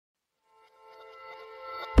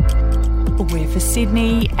We're for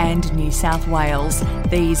Sydney and New South Wales.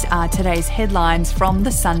 These are today's headlines from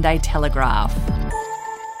the Sunday Telegraph.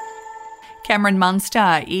 Cameron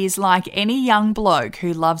Munster is like any young bloke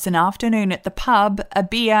who loves an afternoon at the pub, a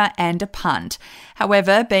beer and a punt.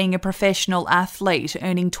 However, being a professional athlete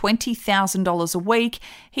earning $20,000 a week,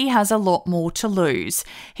 he has a lot more to lose.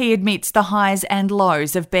 He admits the highs and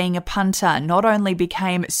lows of being a punter not only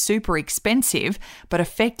became super expensive, but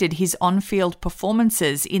affected his on-field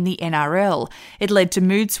performances in the NRL. It led to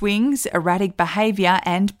mood swings, erratic behaviour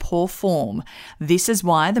and poor form. This is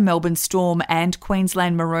why the Melbourne Storm and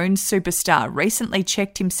Queensland Maroons superstar recently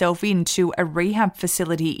checked himself into a rehab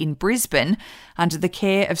facility in Brisbane under the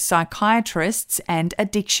care of psychiatrists and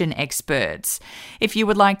addiction experts. If you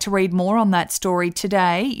would like to read more on that story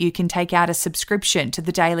today, you can take out a subscription to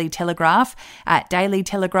the Daily Telegraph at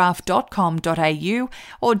dailytelegraph.com.au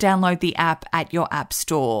or download the app at your app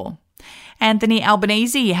store. Anthony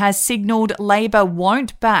Albanese has signalled Labor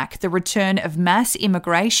won't back the return of mass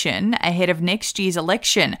immigration ahead of next year's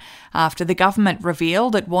election after the government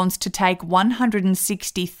revealed it wants to take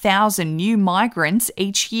 160,000 new migrants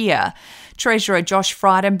each year. Treasurer Josh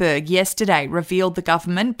Frydenberg yesterday revealed the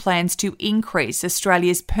government plans to increase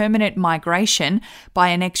Australia's permanent migration by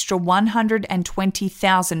an extra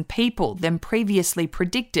 120,000 people than previously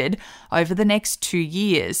predicted over the next 2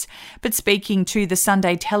 years. But speaking to the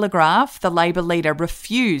Sunday Telegraph, the Labor leader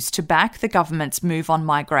refused to back the government's move on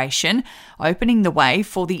migration, opening the way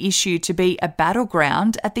for the issue to be a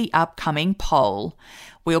battleground at the upcoming poll.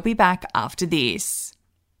 We'll be back after this.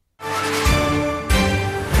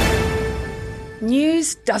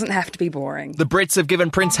 News doesn't have to be boring. The Brits have given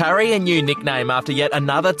Prince Harry a new nickname after yet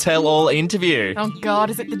another tell-all interview. Oh God,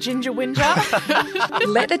 is it the Ginger Whinger?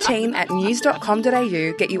 Let the team at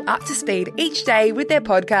news.com.au get you up to speed each day with their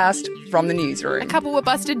podcast, From the Newsroom. A couple were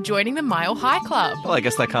busted joining the Mile High Club. Well, I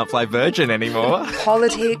guess they can't fly Virgin anymore.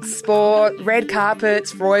 Politics, sport, red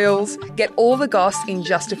carpets, royals. Get all the goss in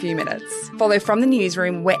just a few minutes. Follow From the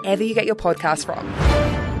Newsroom wherever you get your podcasts from.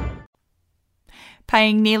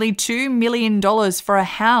 Paying nearly $2 million for a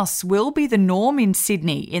house will be the norm in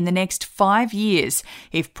Sydney in the next 5 years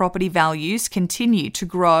if property values continue to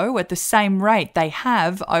grow at the same rate they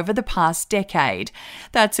have over the past decade.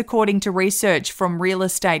 That's according to research from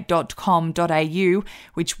realestate.com.au,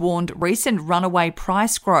 which warned recent runaway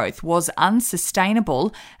price growth was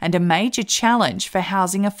unsustainable and a major challenge for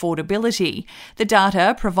housing affordability. The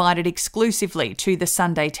data, provided exclusively to the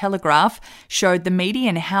Sunday Telegraph, showed the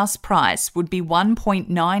median house price would be $1.92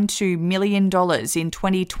 million in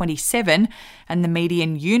 2027 and the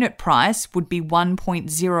median unit price would be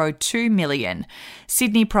 $1.02 million.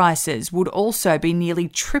 Sydney prices would also be nearly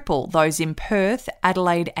triple those in Perth,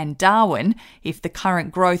 Adelaide and Darwin if the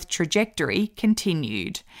current growth trajectory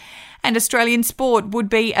continued. And Australian sport would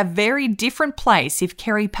be a very different place if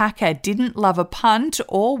Kerry Packer didn't love a punt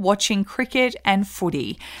or watching cricket and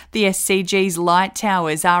footy. The SCG's light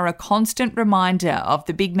towers are a constant reminder of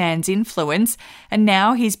the big man's influence, and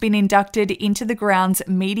now he's been inducted into the ground's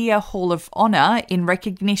Media Hall of Honour in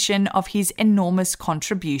recognition of his enormous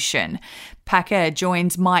contribution. Packer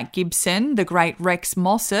joins Mike Gibson, the great Rex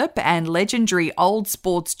Mossop and legendary old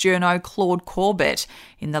sports journo Claude Corbett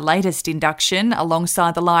in the latest induction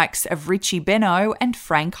alongside the likes of Richie Benaud and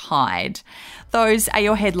Frank Hyde. Those are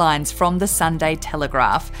your headlines from the Sunday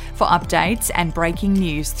Telegraph. For updates and breaking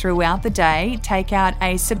news throughout the day, take out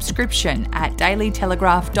a subscription at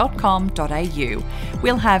dailytelegraph.com.au.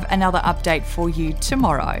 We'll have another update for you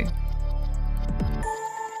tomorrow.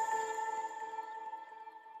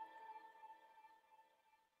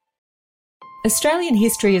 Australian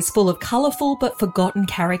history is full of colourful but forgotten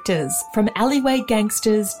characters, from alleyway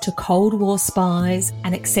gangsters to Cold War spies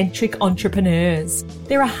and eccentric entrepreneurs.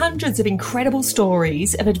 There are hundreds of incredible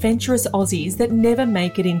stories of adventurous Aussies that never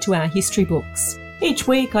make it into our history books. Each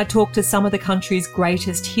week I talk to some of the country's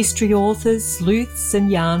greatest history authors, sleuths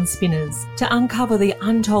and yarn spinners to uncover the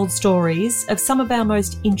untold stories of some of our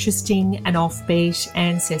most interesting and offbeat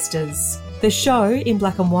ancestors. The show, In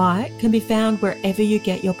Black and White, can be found wherever you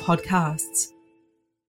get your podcasts.